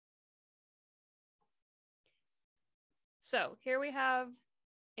So here we have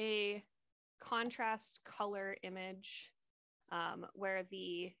a contrast color image where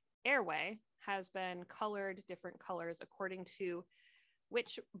the airway has been colored different colors according to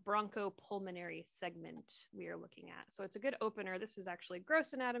which bronchopulmonary segment we are looking at. So it's a good opener. This is actually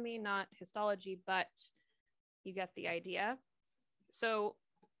gross anatomy, not histology, but you get the idea. So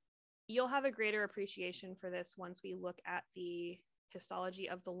you'll have a greater appreciation for this once we look at the histology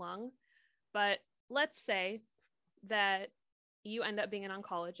of the lung. But let's say that you end up being an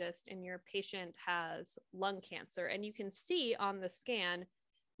oncologist and your patient has lung cancer, and you can see on the scan,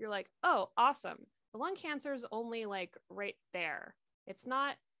 you're like, oh, awesome. The lung cancer is only like right there. It's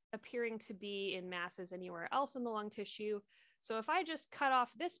not appearing to be in masses anywhere else in the lung tissue. So if I just cut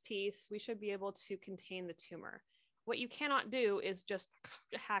off this piece, we should be able to contain the tumor. What you cannot do is just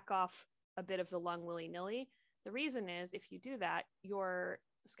hack off a bit of the lung willy-nilly. The reason is if you do that, your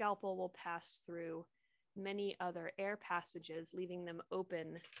scalpel will pass through many other air passages, leaving them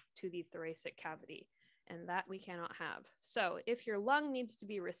open to the thoracic cavity, and that we cannot have. So if your lung needs to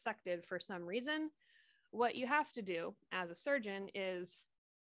be resected for some reason, what you have to do as a surgeon is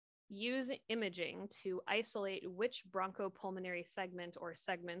use imaging to isolate which bronchopulmonary segment or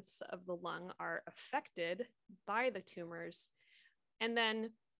segments of the lung are affected by the tumors, and then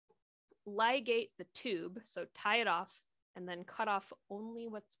ligate the tube, so tie it off, and then cut off only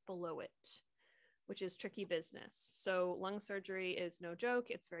what's below it, which is tricky business. So lung surgery is no joke.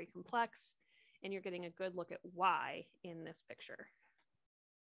 It's very complex, and you're getting a good look at why in this picture.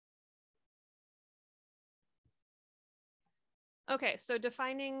 Okay, so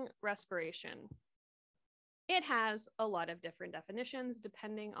defining respiration. It has a lot of different definitions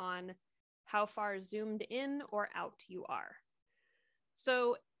depending on how far zoomed in or out you are.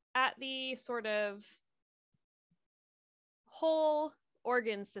 So at the sort of whole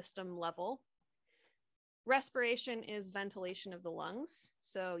organ system level, respiration is ventilation of the lungs.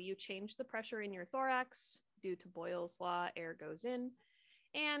 So you change the pressure in your thorax due to Boyle's law, air goes in,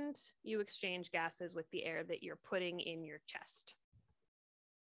 and you exchange gases with the air that you're putting in your chest.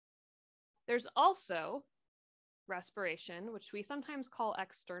 There's also respiration, which we sometimes call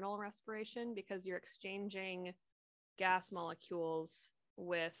external respiration because you're exchanging gas molecules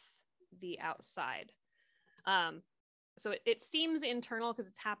with the outside. So it seems internal because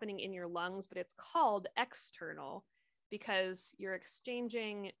it's happening in your lungs, but it's called external because you're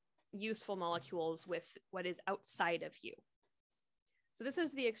exchanging useful molecules with what is outside of you. So this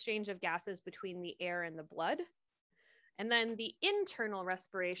is the exchange of gases between the air and the blood. And then the internal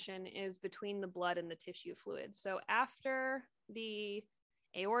respiration is between the blood and the tissue fluid. So after the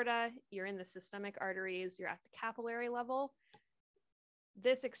aorta, you're in the systemic arteries, you're at the capillary level.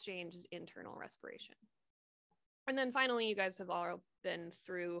 This exchange is internal respiration. And then finally, you guys have all been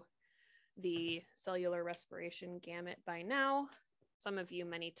through the cellular respiration gamut by now, some of you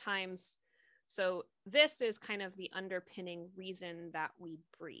many times. So this is kind of the underpinning reason that we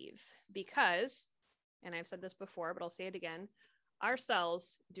breathe because, and I've said this before, but I'll say it again, our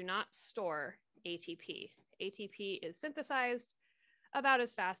cells do not store ATP. ATP is synthesized about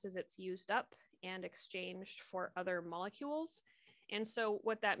as fast as it's used up and exchanged for other molecules. And so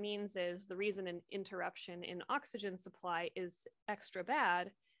what that means is the reason an interruption in oxygen supply is extra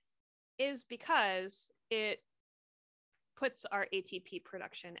bad is because it puts our ATP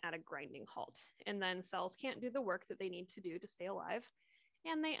production at a grinding halt. And then cells can't do the work that they need to do to stay alive,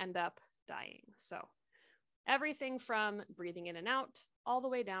 and they end up dying. So everything from breathing in and out, all the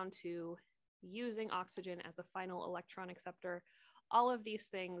way down to using oxygen as a final electron acceptor, all of these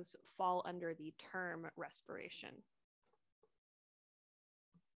things fall under the term respiration.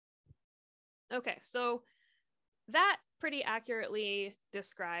 Okay, so that pretty accurately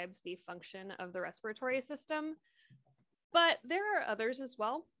describes the function of the respiratory system, but there are others as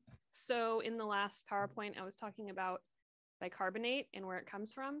well. So in the last PowerPoint, I was talking about bicarbonate and where it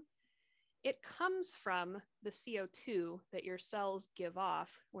comes from. It comes from the CO2 that your cells give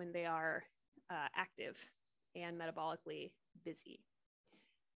off when they are active and metabolically busy.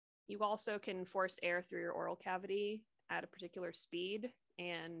 You also can force air through your oral cavity at a particular speed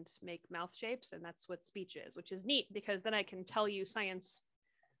and make mouth shapes, and that's what speech is, which is neat because then I can tell you science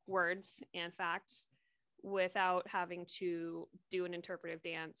words and facts without having to do an interpretive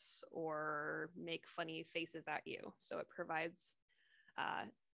dance or make funny faces at you. So it provides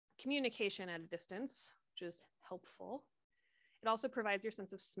communication at a distance, which is helpful. It also provides your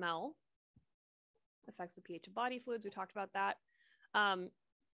sense of smell, affects the pH of body fluids. We talked about that.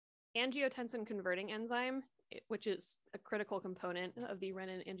 Angiotensin converting enzyme, which is a critical component of the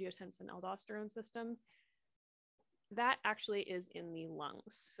renin-angiotensin aldosterone system, that actually is in the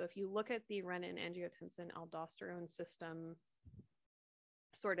lungs. So if you look at the renin-angiotensin-aldosterone system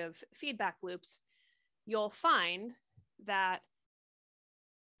sort of feedback loops, you'll find that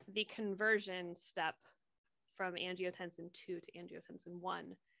the conversion step from angiotensin 2 to angiotensin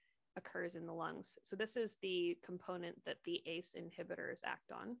 1 occurs in the lungs. So this is the component that the ACE inhibitors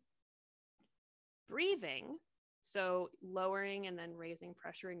act on. Breathing, so lowering and then raising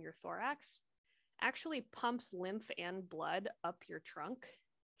pressure in your thorax, actually pumps lymph and blood up your trunk,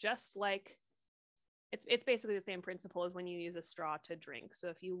 just like it's basically the same principle as when you use a straw to drink. So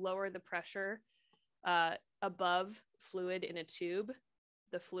if you lower the pressure above fluid in a tube,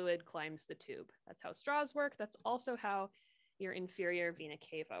 the fluid climbs the tube. That's how straws work. That's also how your inferior vena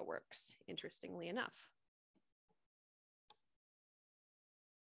cava works, interestingly enough.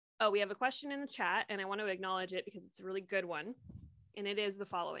 Oh, we have a question in the chat, and I want to acknowledge it because it's a really good one. And it is the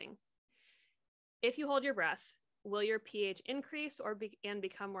following. If you hold your breath, will your pH increase and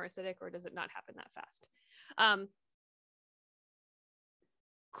become more acidic, or does it not happen that fast?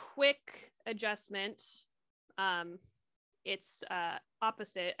 Quick adjustment. It's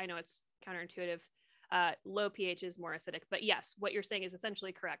opposite. I know it's counterintuitive. Low pH is more acidic, but yes, what you're saying is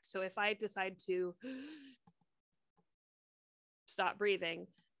essentially correct. So if I decide to stop breathing,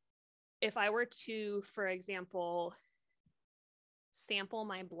 if I were to, for example, sample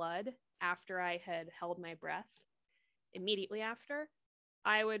my blood after I had held my breath immediately after,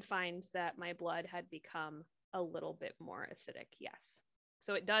 I would find that my blood had become a little bit more acidic. Yes.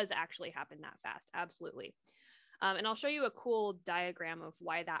 So it does actually happen that fast. Absolutely. And I'll show you a cool diagram of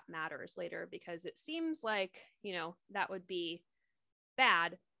why that matters later, because it seems like, you know, that would be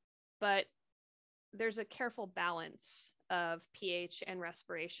bad, but there's a careful balance of pH and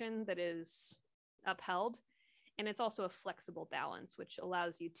respiration that is upheld. And it's also a flexible balance, which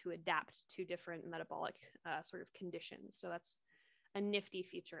allows you to adapt to different metabolic sort of conditions. So that's a nifty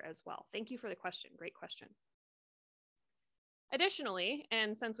feature as well. Thank you for the question. Great question. Additionally,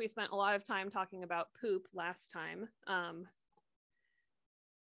 and since we spent a lot of time talking about poop last time,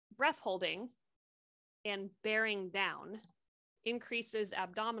 breath holding and bearing down increases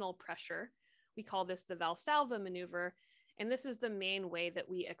abdominal pressure. We call this the Valsalva Maneuver, and this is the main way that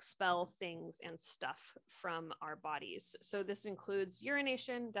we expel things and stuff from our bodies. So this includes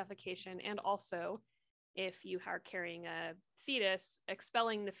urination, defecation, and also, if you are carrying a fetus,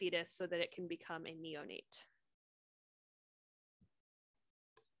 expelling the fetus so that it can become a neonate.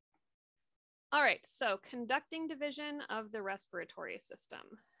 All right, so conducting division of the respiratory system.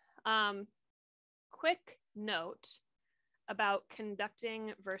 Quick note about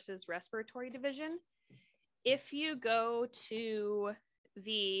conducting versus respiratory division. If you go to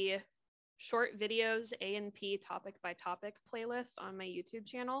the short videos A&P topic by topic playlist on my YouTube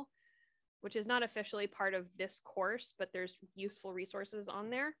channel, which is not officially part of this course, but there's useful resources on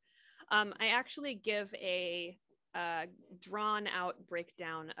there, I actually give a drawn out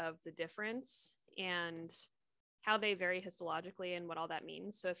breakdown of the difference and how they vary histologically and what all that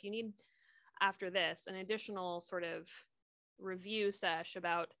means. So if you need, after this, an additional sort of review sesh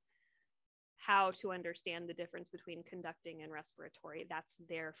about how to understand the difference between conducting and respiratory, that's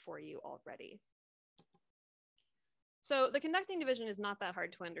there for you already. So the conducting division is not that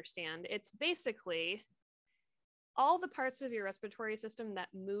hard to understand. It's basically all the parts of your respiratory system that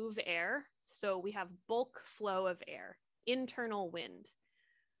move air. So we have bulk flow of air, internal wind,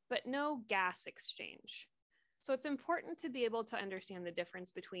 but no gas exchange. So it's important to be able to understand the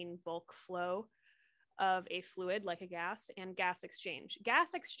difference between bulk flow of a fluid like a gas and gas exchange.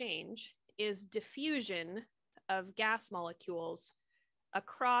 Gas exchange is diffusion of gas molecules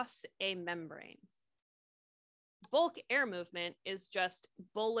across a membrane. Bulk air movement is just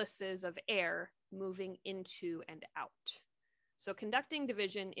boluses of air moving into and out. So conducting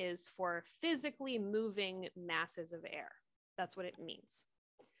division is for physically moving masses of air. That's what it means.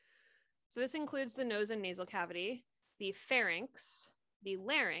 So this includes the nose and nasal cavity, the pharynx, the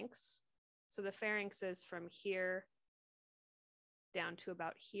larynx. So the pharynx is from here down to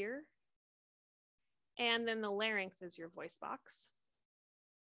about here. And then the larynx is your voice box.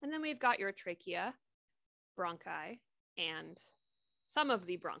 And then we've got your trachea, bronchi, and some of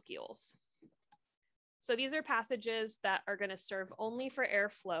the bronchioles. So these are passages that are going to serve only for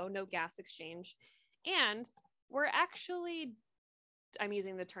airflow, no gas exchange. And we're actually, I'm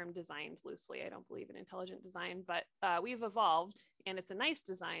using the term designed loosely. I don't believe in intelligent design, but we've evolved, and it's a nice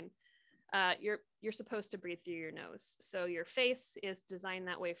design. You're supposed to breathe through your nose. So your face is designed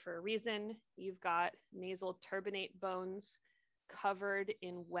that way for a reason. You've got nasal turbinate bones covered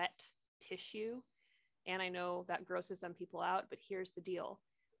in wet tissue. And I know that grosses some people out, but here's the deal.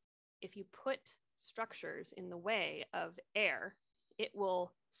 If you put structures in the way of air, it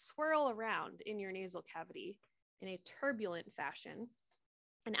will swirl around in your nasal cavity in a turbulent fashion.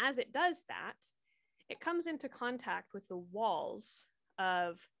 And as it does that, it comes into contact with the walls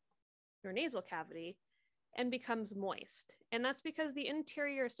of your nasal cavity and becomes moist. And that's because the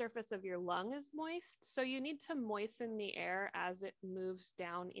interior surface of your lung is moist. So you need to moisten the air as it moves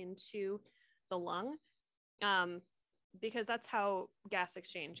down into the lung, because that's how gas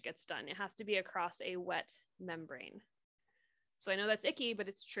exchange gets done. It has to be across a wet membrane. So I know that's icky, but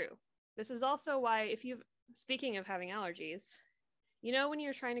it's true. This is also why, speaking of having allergies, you know when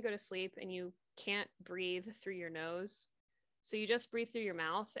you're trying to go to sleep and you can't breathe through your nose, so you just breathe through your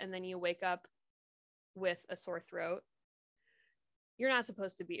mouth and then you wake up with a sore throat? You're not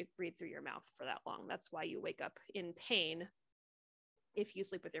supposed to breathe through your mouth for that long. That's why you wake up in pain if you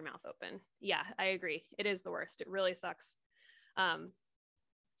sleep with your mouth open. Yeah, I agree. It is the worst. It really sucks.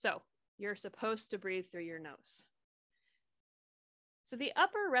 So you're supposed to breathe through your nose. So the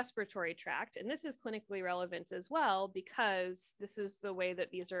upper respiratory tract, and this is clinically relevant as well because this is the way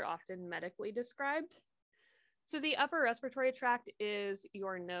that these are often medically described. So the upper respiratory tract is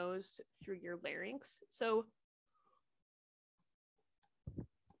your nose through your larynx. So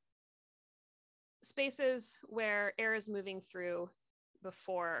spaces where air is moving through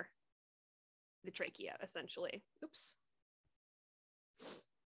before the trachea, essentially. Oops.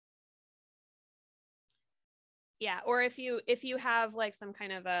 Yeah, or if you have like some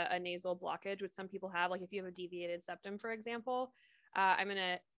kind of a nasal blockage, which some people have, like if you have a deviated septum, for example, I'm going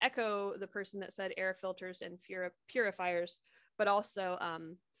to echo the person that said air filters and purifiers, but also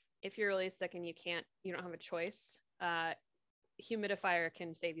if you're really sick and you don't have a choice, humidifier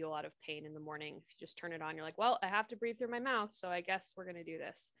can save you a lot of pain in the morning. If you just turn it on, you're like, well, I have to breathe through my mouth, so I guess we're going to do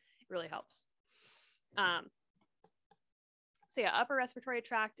this. It really helps. So yeah, upper respiratory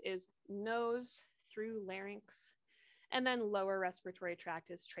tract is nose through larynx, and then lower respiratory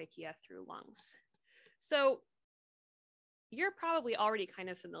tract is trachea through lungs. So you're probably already kind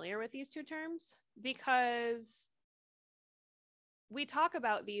of familiar with these two terms because we talk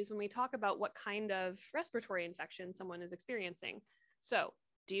about these when we talk about what kind of respiratory infection someone is experiencing. So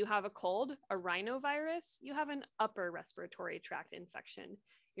do you have a cold, a rhinovirus? You have an upper respiratory tract infection.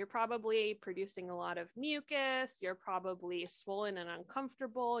 You're probably producing a lot of mucus. You're probably swollen and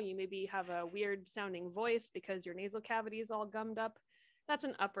uncomfortable. You maybe have a weird sounding voice because your nasal cavity is all gummed up. That's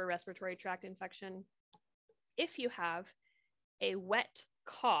an upper respiratory tract infection. If you have a wet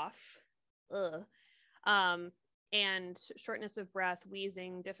cough, and shortness of breath,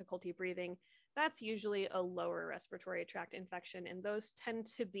 wheezing, difficulty breathing, that's usually a lower respiratory tract infection. And those tend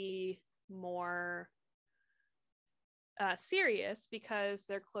to be more serious because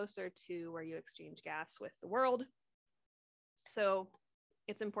they're closer to where you exchange gas with the world. So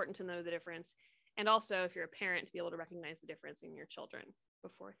it's important to know the difference. And also, if you're a parent, to be able to recognize the difference in your children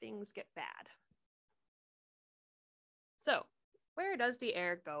before things get bad. So where does the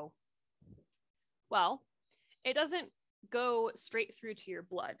air go? Well, it doesn't go straight through to your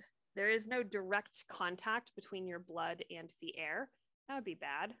blood. There is no direct contact between your blood and the air. That would be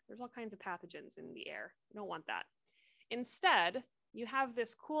bad. There's all kinds of pathogens in the air. You don't want that. Instead, you have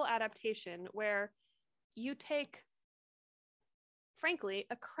this cool adaptation where you take, frankly,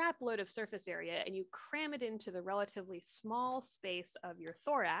 a crap load of surface area and you cram it into the relatively small space of your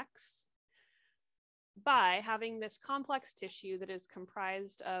thorax by having this complex tissue that is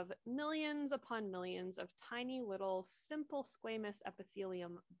comprised of millions upon millions of tiny little simple squamous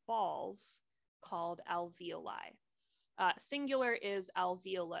epithelium balls called alveoli. Singular is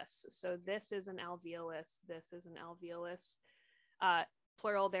alveolus. So this is an alveolus, this is an alveolus.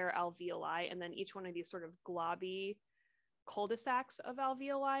 Plural, they're alveoli. And then each one of these sort of globby cul-de-sacs of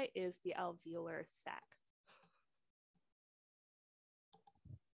alveoli is the alveolar sac.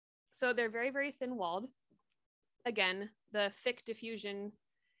 So they're very, very thin-walled. Again, the Fick diffusion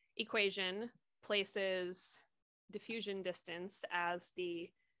equation places diffusion distance as the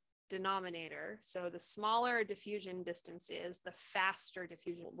denominator. So the smaller diffusion distance is, the faster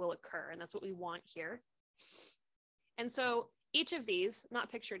diffusion will occur. And that's what we want here. And so each of these, not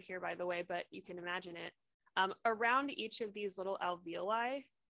pictured here, by the way, but you can imagine it, around each of these little alveoli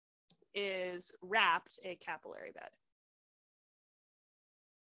is wrapped a capillary bed.